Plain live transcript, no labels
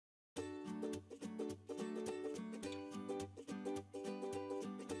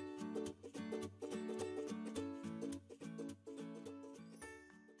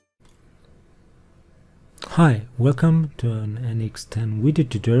Hi, welcome to an NX10 video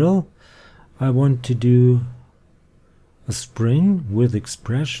tutorial. I want to do a spring with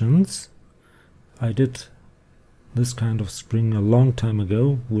expressions. I did this kind of spring a long time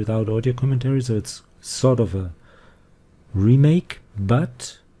ago without audio commentary, so it's sort of a remake,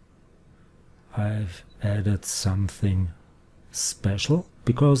 but I've added something special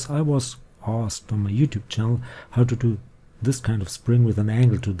because I was asked on my YouTube channel how to do this kind of spring with an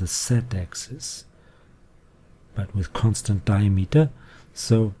angle to the z-axis, but with constant diameter.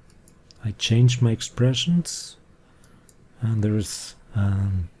 So I changed my expressions and there is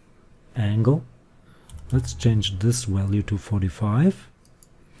an angle. Let's change this value to 45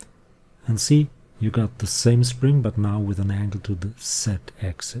 and see, you got the same spring but now with an angle to the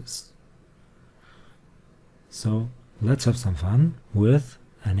z-axis. So let's have some fun with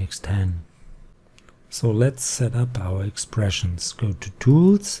NX10. So let's set up our expressions. Go to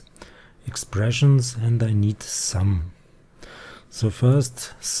Tools, Expressions, and I need Sum. So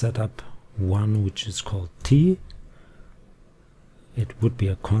first set up one which is called t. It would be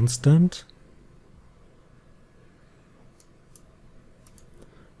a constant,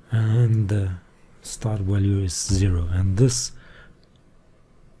 and the start value is 0, and this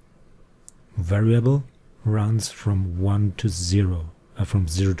variable runs from 1 to 0, from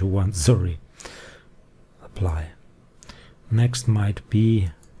 0 to 1, sorry. Apply. Next might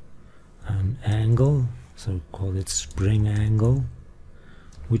be an angle, so call it spring angle,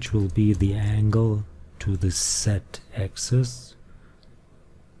 which will be the angle to the z-axis,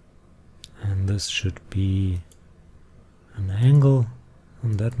 and this should be an angle,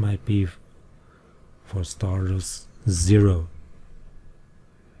 and that might be, for starters, 0.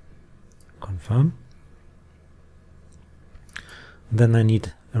 Confirm. Then I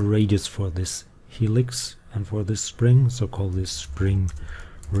need a radius for this helix and for this spring, so call this spring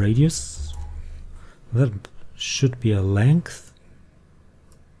radius. That should be a length,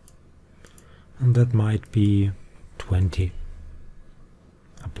 and that might be 20.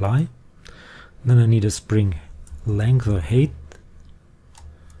 Apply. Then I need a spring length or height,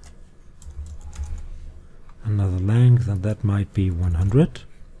 another length, and that might be 100.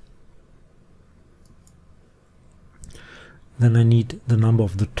 Then I need the number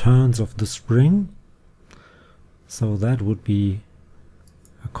of the turns of the spring, so that would be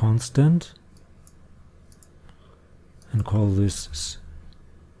a constant, and call this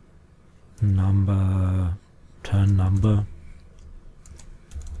number turn number,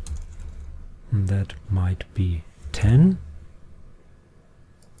 and that might be 10.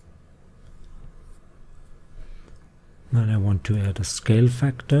 Then I want to add a scale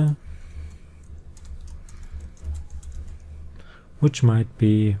factor, which might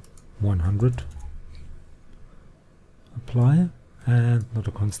be 100. Apply, and not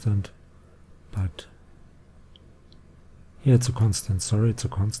a constant, but yeah, it's a constant, sorry, it's a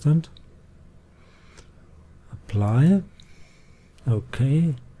constant. Apply.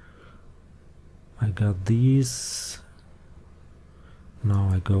 Okay, I got these. Now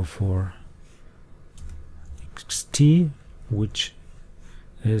I go for xt, which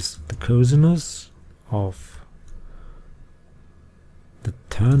is the cosinus of the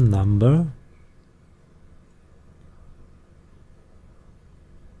turn number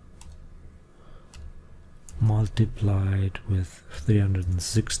multiplied with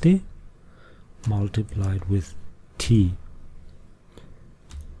 360 multiplied with t,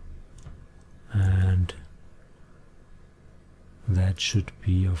 and that should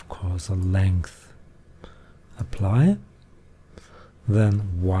be, of course, a length. Apply.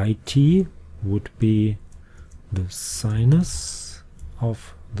 Then yt would be the sinus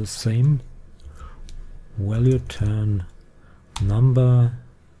of the same value, turn number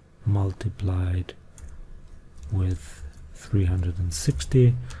multiplied with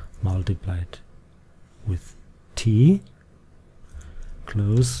 360 multiplied with t,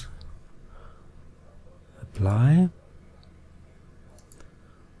 close, apply,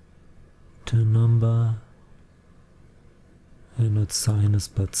 turn number, and not sinus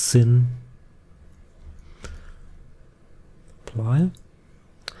but sin, apply,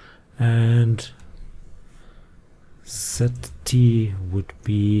 and zt would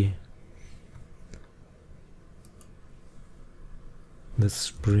be the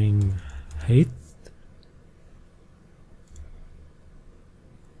spring height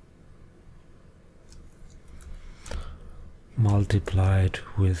multiplied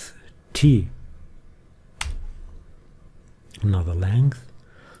with t, another length.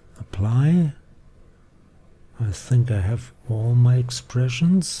 Apply. I think I have all my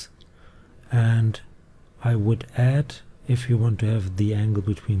expressions, and I would add, if you want to have the angle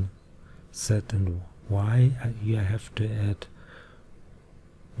between z and y, you have to add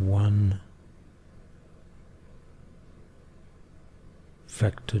 1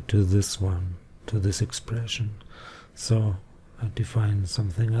 factor to this one, to this expression. So I define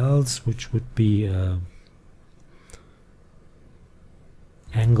something else, which would be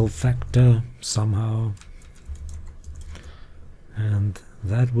angle factor somehow, and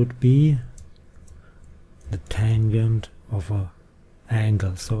that would be the tangent of a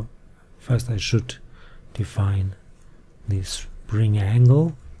angle. So first I should define the spring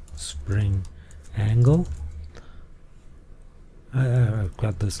angle. I've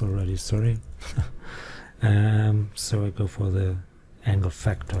got this already, sorry. So I go for the angle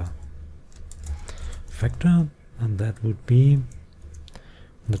factor, and that would be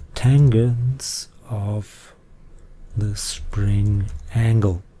the tangents of the spring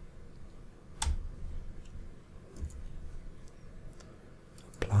angle.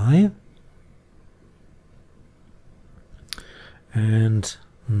 Apply, and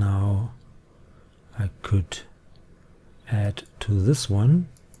now I could add to this one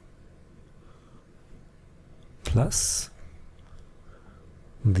plus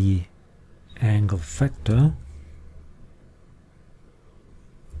the angle factor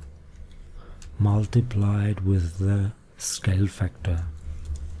multiplied with the scale factor.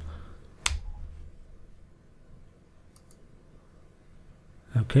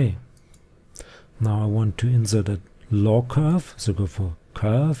 Okay, now I want to insert a Lawcurve, so go for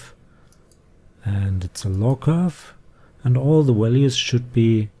curve, and it's a Lawcurve, and all the values should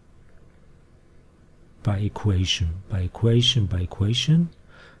be by equation.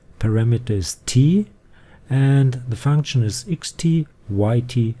 Parameter is t, and the function is xt,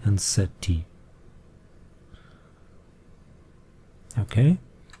 yt, and zt. Okay,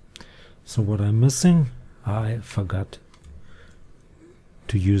 so what I'm missing, I forgot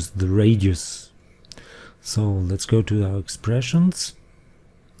to use the radius. So let's go to our expressions,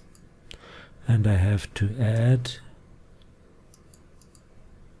 and I have to add,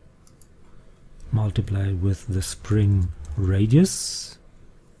 multiply with the spring radius,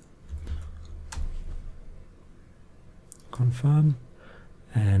 confirm,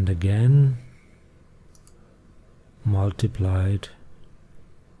 and again multiplied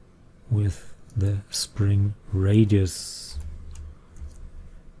with the spring radius.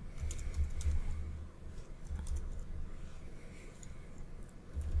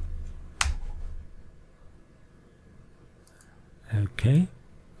 Okay,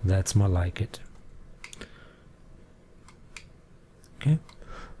 that's more like it. Okay,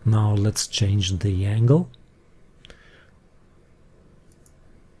 now let's change the angle.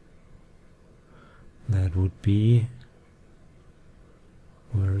 That would be,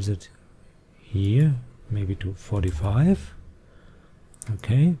 where is it? Here, maybe to 45.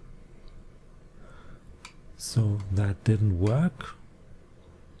 Okay, so that didn't work.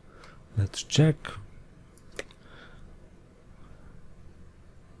 Let's check.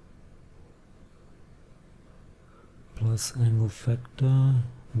 Plus angle factor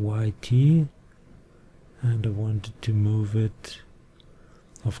yt, and I wanted to move it.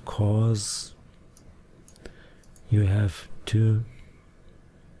 Of course, you have to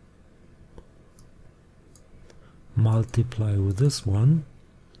multiply with this one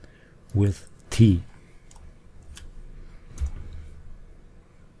with t.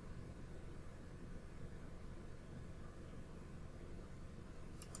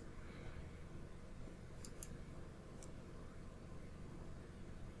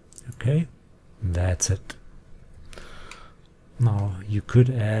 Okay, that's it. Now you could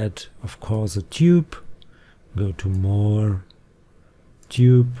add, of course, a tube. Go to more,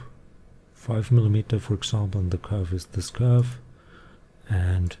 tube, 5mm for example, and the curve is this curve,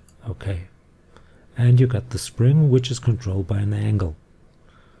 and okay, and you got the spring, which is controlled by an angle.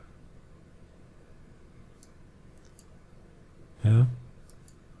 Yeah,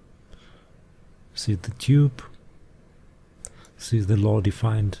 see the tube, see the law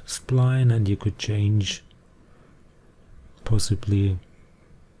defined spline, and you could change possibly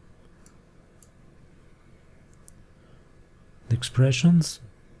the expressions,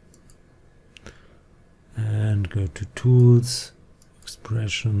 and go to tools,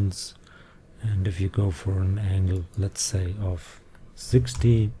 expressions, and if you go for an angle, let's say of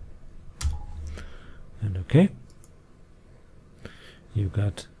 60, and okay, you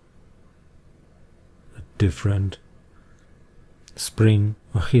got a different spring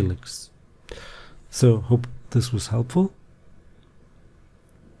or helix. So hope this was helpful.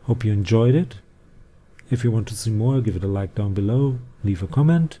 Hope you enjoyed it. If you want to see more, give it a like down below, leave a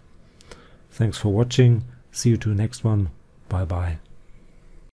comment. Thanks for watching. See you to the next one. Bye bye.